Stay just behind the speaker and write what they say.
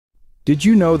Did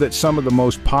you know that some of the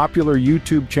most popular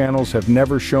YouTube channels have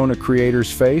never shown a creator's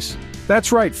face?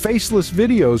 That's right, faceless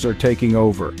videos are taking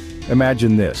over.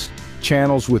 Imagine this: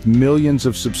 channels with millions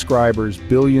of subscribers,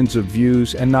 billions of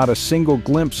views, and not a single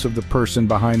glimpse of the person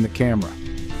behind the camera.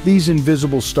 These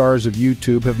invisible stars of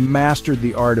YouTube have mastered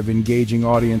the art of engaging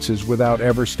audiences without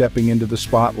ever stepping into the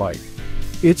spotlight.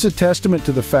 It's a testament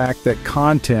to the fact that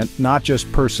content, not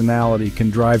just personality, can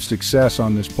drive success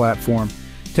on this platform.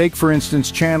 Take, for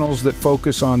instance, channels that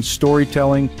focus on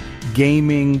storytelling,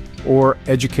 gaming, or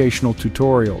educational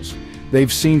tutorials.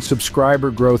 They've seen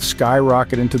subscriber growth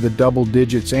skyrocket into the double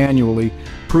digits annually,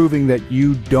 proving that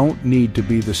you don't need to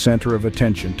be the center of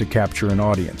attention to capture an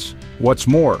audience. What's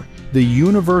more, the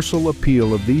universal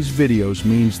appeal of these videos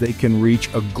means they can reach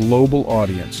a global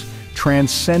audience,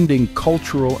 transcending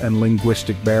cultural and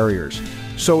linguistic barriers.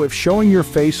 So if showing your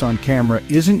face on camera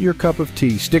isn't your cup of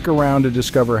tea, stick around to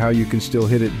discover how you can still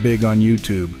hit it big on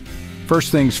YouTube.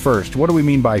 First things first, what do we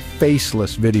mean by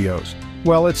faceless videos?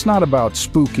 Well, it's not about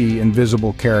spooky,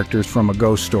 invisible characters from a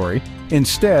ghost story.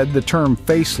 Instead, the term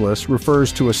faceless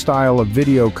refers to a style of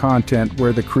video content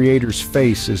where the creator's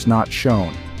face is not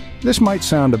shown. This might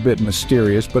sound a bit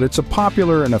mysterious, but it's a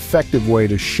popular and effective way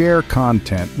to share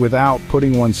content without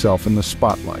putting oneself in the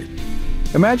spotlight.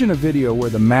 Imagine a video where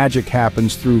the magic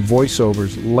happens through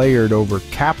voiceovers layered over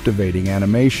captivating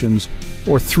animations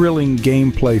or thrilling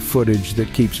gameplay footage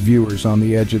that keeps viewers on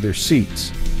the edge of their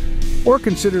seats. Or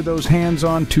consider those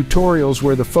hands-on tutorials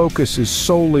where the focus is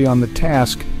solely on the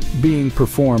task being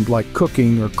performed, like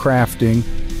cooking or crafting,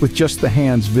 with just the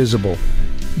hands visible,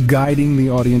 guiding the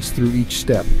audience through each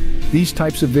step. These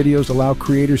types of videos allow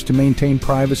creators to maintain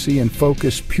privacy and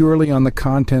focus purely on the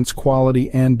content's quality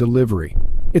and delivery.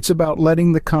 It's about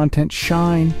letting the content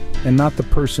shine and not the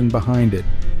person behind it.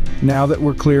 Now that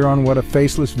we're clear on what a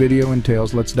faceless video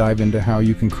entails, let's dive into how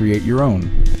you can create your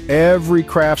own. Every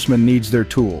craftsman needs their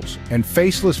tools, and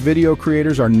faceless video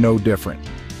creators are no different.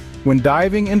 When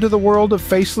diving into the world of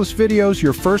faceless videos,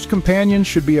 your first companion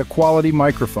should be a quality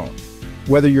microphone.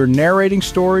 Whether you're narrating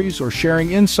stories or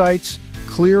sharing insights,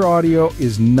 clear audio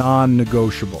is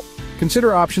non-negotiable.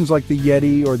 Consider options like the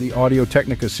Yeti or the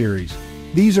Audio-Technica series.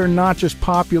 These are not just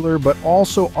popular, but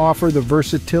also offer the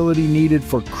versatility needed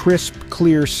for crisp,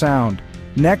 clear sound.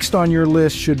 Next on your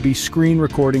list should be screen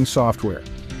recording software.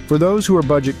 For those who are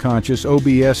budget conscious,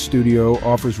 OBS Studio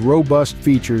offers robust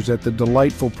features at the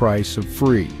delightful price of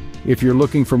free. If you're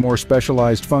looking for more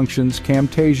specialized functions,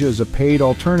 Camtasia is a paid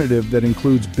alternative that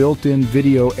includes built-in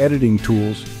video editing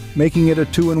tools, making it a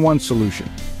two-in-one solution.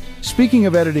 Speaking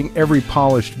of editing, every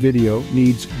polished video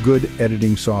needs good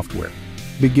editing software.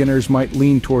 Beginners might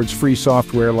lean towards free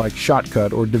software like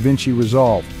Shotcut or DaVinci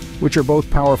Resolve, which are both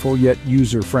powerful yet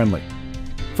user-friendly.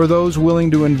 For those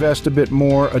willing to invest a bit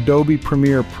more, Adobe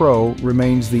Premiere Pro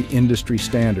remains the industry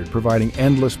standard, providing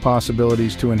endless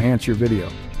possibilities to enhance your video.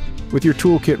 With your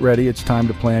toolkit ready, it's time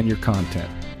to plan your content.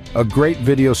 A great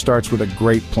video starts with a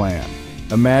great plan.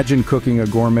 Imagine cooking a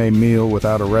gourmet meal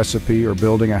without a recipe or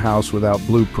building a house without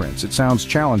blueprints. It sounds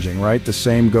challenging, right? The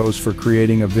same goes for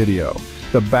creating a video.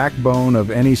 The backbone of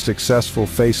any successful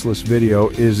faceless video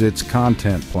is its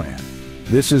content plan.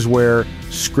 This is where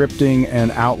scripting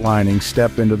and outlining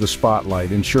step into the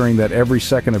spotlight, ensuring that every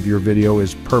second of your video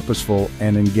is purposeful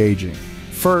and engaging.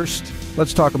 First,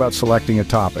 let's talk about selecting a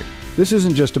topic. This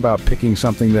isn't just about picking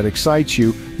something that excites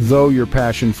you, though your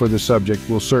passion for the subject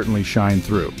will certainly shine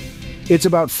through. It's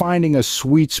about finding a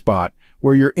sweet spot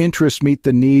where your interests meet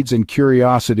the needs and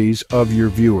curiosities of your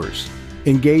viewers.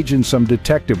 Engage in some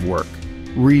detective work.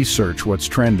 Research what's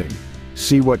trending.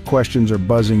 See what questions are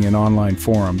buzzing in online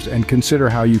forums, and consider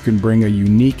how you can bring a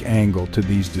unique angle to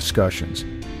these discussions.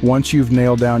 Once you've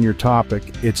nailed down your topic,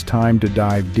 it's time to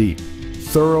dive deep.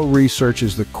 Thorough research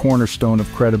is the cornerstone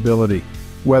of credibility.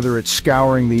 Whether it's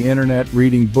scouring the internet,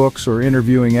 reading books, or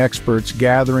interviewing experts,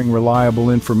 gathering reliable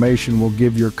information will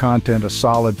give your content a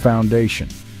solid foundation.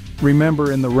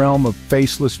 Remember, in the realm of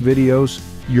faceless videos,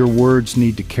 your words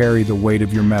need to carry the weight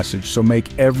of your message, so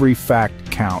make every fact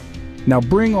count. Now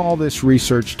bring all this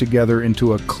research together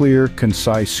into a clear,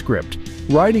 concise script.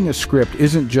 Writing a script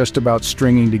isn't just about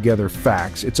stringing together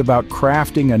facts, it's about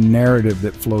crafting a narrative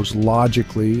that flows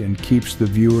logically and keeps the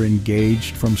viewer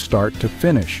engaged from start to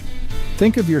finish.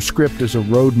 Think of your script as a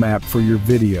roadmap for your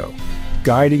video,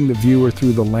 guiding the viewer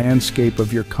through the landscape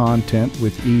of your content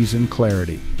with ease and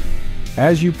clarity.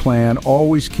 As you plan,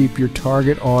 always keep your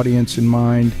target audience in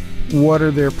mind. What are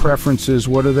their preferences?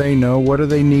 What do they know? What do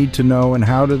they need to know? And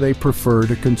how do they prefer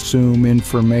to consume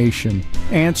information?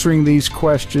 Answering these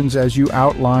questions as you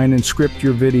outline and script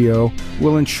your video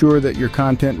will ensure that your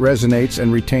content resonates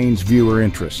and retains viewer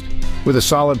interest. With a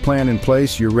solid plan in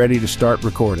place, you're ready to start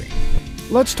recording.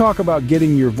 Let's talk about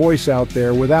getting your voice out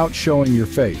there without showing your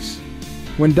face.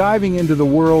 When diving into the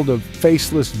world of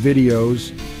faceless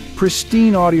videos,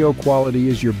 pristine audio quality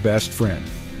is your best friend.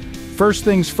 First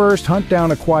things first, hunt down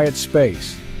a quiet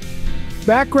space.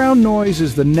 Background noise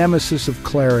is the nemesis of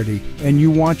clarity, and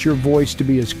you want your voice to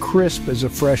be as crisp as a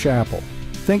fresh apple.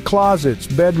 Think closets,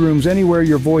 bedrooms, anywhere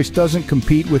your voice doesn't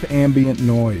compete with ambient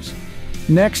noise.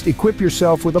 Next, equip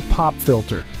yourself with a pop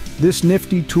filter. This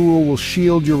nifty tool will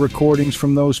shield your recordings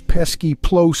from those pesky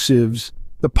plosives,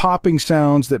 the popping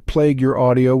sounds that plague your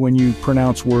audio when you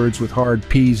pronounce words with hard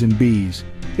P's and B's.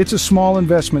 It's a small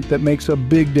investment that makes a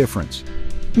big difference.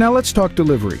 Now let's talk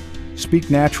delivery.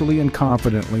 Speak naturally and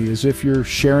confidently as if you're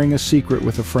sharing a secret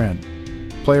with a friend.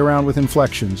 Play around with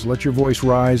inflections, let your voice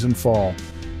rise and fall.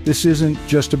 This isn't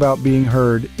just about being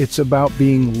heard, it's about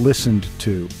being listened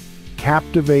to.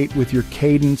 Captivate with your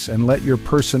cadence and let your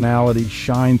personality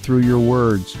shine through your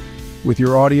words. With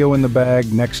your audio in the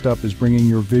bag, next up is bringing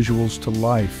your visuals to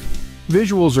life.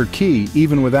 Visuals are key,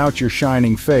 even without your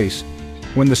shining face.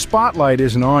 When the spotlight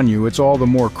isn't on you, it's all the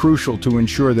more crucial to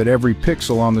ensure that every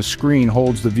pixel on the screen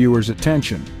holds the viewer's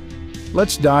attention.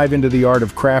 Let's dive into the art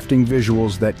of crafting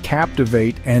visuals that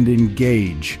captivate and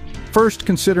engage. First,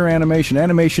 consider animation.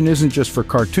 Animation isn't just for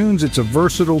cartoons, it's a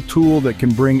versatile tool that can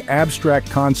bring abstract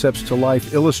concepts to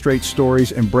life, illustrate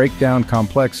stories, and break down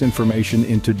complex information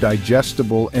into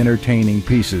digestible, entertaining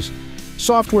pieces.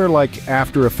 Software like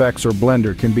After Effects or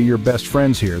Blender can be your best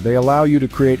friends here. They allow you to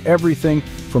create everything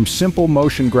from simple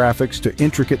motion graphics to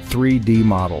intricate 3D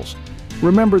models.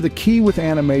 Remember, the key with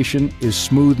animation is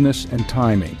smoothness and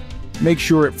timing. Make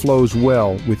sure it flows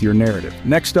well with your narrative.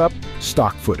 Next up,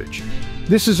 stock footage.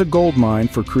 This is a goldmine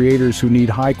for creators who need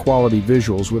high-quality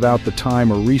visuals without the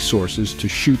time or resources to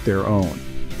shoot their own.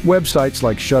 Websites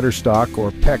like Shutterstock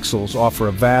or Pexels offer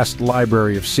a vast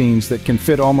library of scenes that can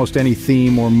fit almost any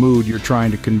theme or mood you're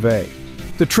trying to convey.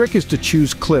 The trick is to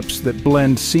choose clips that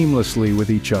blend seamlessly with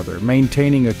each other,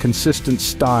 maintaining a consistent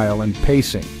style and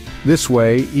pacing. This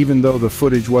way, even though the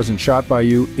footage wasn't shot by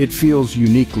you, it feels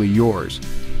uniquely yours.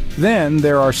 Then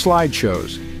there are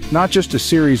slideshows. Not just a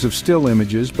series of still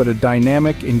images, but a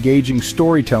dynamic, engaging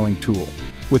storytelling tool.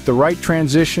 With the right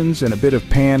transitions and a bit of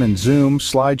pan and zoom,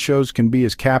 slideshows can be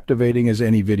as captivating as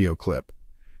any video clip.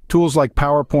 Tools like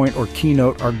PowerPoint or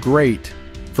Keynote are great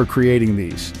for creating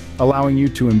these, allowing you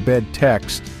to embed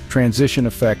text, transition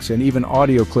effects, and even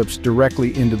audio clips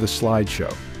directly into the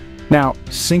slideshow. Now,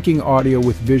 syncing audio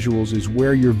with visuals is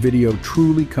where your video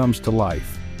truly comes to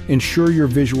life. Ensure your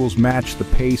visuals match the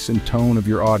pace and tone of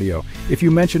your audio. If you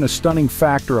mention a stunning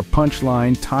fact or a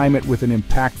punchline, time it with an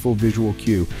impactful visual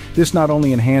cue. This not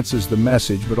only enhances the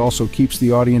message, but also keeps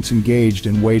the audience engaged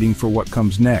and waiting for what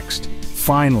comes next.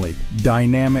 Finally,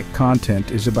 dynamic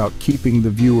content is about keeping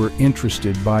the viewer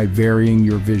interested by varying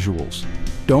your visuals.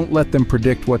 Don't let them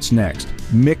predict what's next.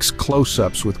 Mix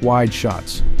close-ups with wide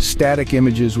shots, static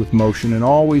images with motion, and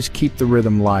always keep the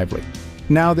rhythm lively.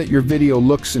 Now that your video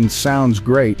looks and sounds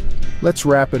great, let's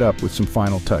wrap it up with some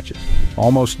final touches.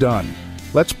 Almost done.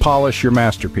 Let's polish your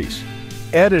masterpiece.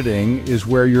 Editing is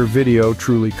where your video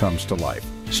truly comes to life.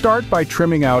 Start by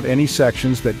trimming out any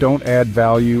sections that don't add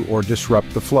value or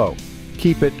disrupt the flow.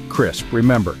 Keep it crisp.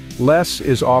 Remember, less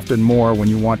is often more when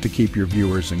you want to keep your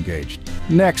viewers engaged.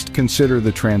 Next, consider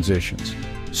the transitions.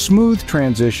 Smooth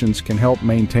transitions can help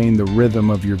maintain the rhythm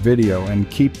of your video and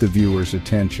keep the viewer's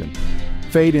attention.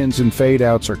 Fade-ins and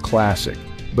fade-outs are classic,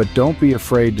 but don't be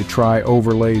afraid to try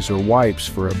overlays or wipes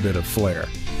for a bit of flair.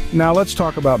 Now let's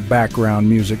talk about background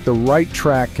music. The right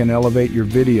track can elevate your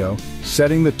video,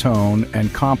 setting the tone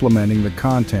and complementing the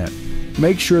content.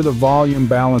 Make sure the volume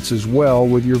balances well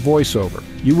with your voiceover.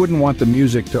 You wouldn't want the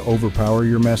music to overpower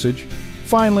your message.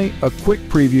 Finally, a quick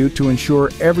preview to ensure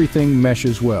everything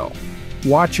meshes well.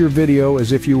 Watch your video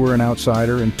as if you were an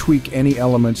outsider and tweak any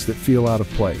elements that feel out of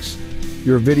place.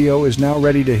 Your video is now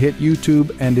ready to hit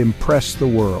YouTube and impress the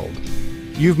world.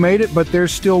 You've made it, but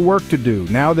there's still work to do.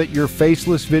 Now that your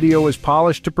faceless video is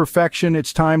polished to perfection,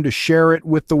 it's time to share it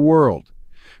with the world.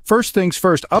 First things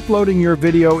first, uploading your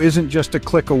video isn't just a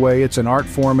click away, it's an art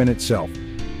form in itself.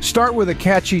 Start with a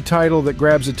catchy title that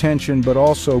grabs attention, but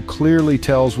also clearly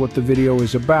tells what the video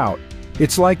is about.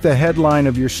 It's like the headline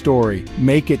of your story.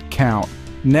 Make it count.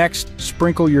 Next,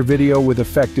 sprinkle your video with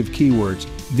effective keywords.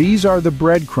 These are the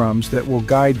breadcrumbs that will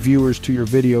guide viewers to your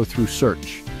video through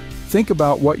search. Think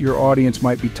about what your audience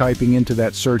might be typing into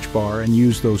that search bar and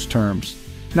use those terms.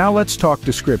 Now let's talk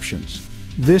descriptions.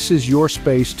 This is your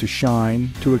space to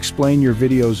shine, to explain your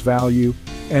video's value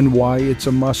and why it's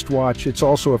a must-watch. It's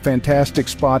also a fantastic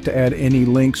spot to add any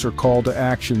links or call to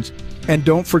actions. And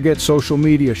don't forget social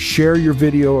media. Share your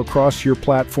video across your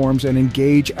platforms and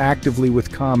engage actively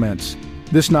with comments.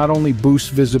 This not only boosts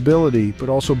visibility, but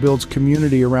also builds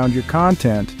community around your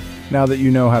content. Now that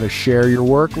you know how to share your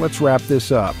work, let's wrap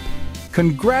this up.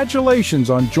 Congratulations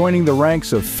on joining the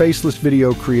ranks of faceless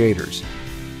video creators.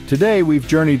 Today, we've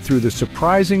journeyed through the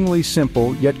surprisingly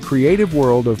simple yet creative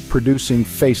world of producing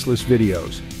faceless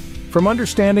videos. From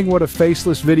understanding what a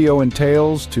faceless video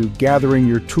entails to gathering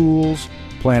your tools,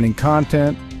 planning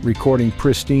content, recording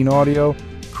pristine audio,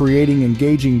 creating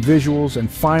engaging visuals, and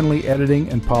finally editing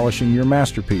and polishing your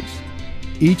masterpiece.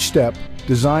 Each step,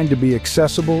 designed to be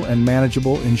accessible and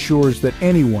manageable, ensures that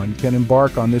anyone can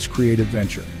embark on this creative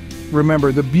venture.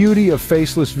 Remember, the beauty of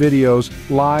faceless videos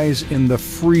lies in the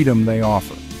freedom they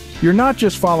offer. You're not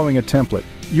just following a template,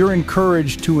 you're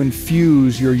encouraged to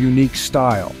infuse your unique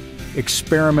style,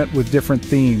 experiment with different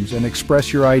themes, and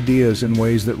express your ideas in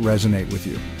ways that resonate with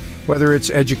you. Whether it's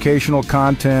educational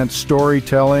content,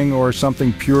 storytelling, or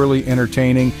something purely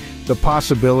entertaining, the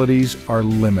possibilities are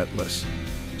limitless.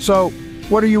 So,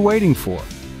 what are you waiting for?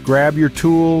 Grab your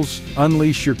tools,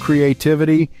 unleash your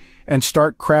creativity, and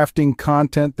start crafting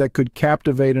content that could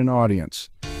captivate an audience.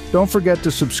 Don't forget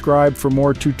to subscribe for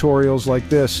more tutorials like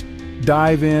this.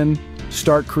 Dive in,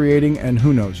 start creating, and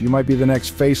who knows, you might be the next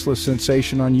faceless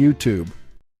sensation on YouTube.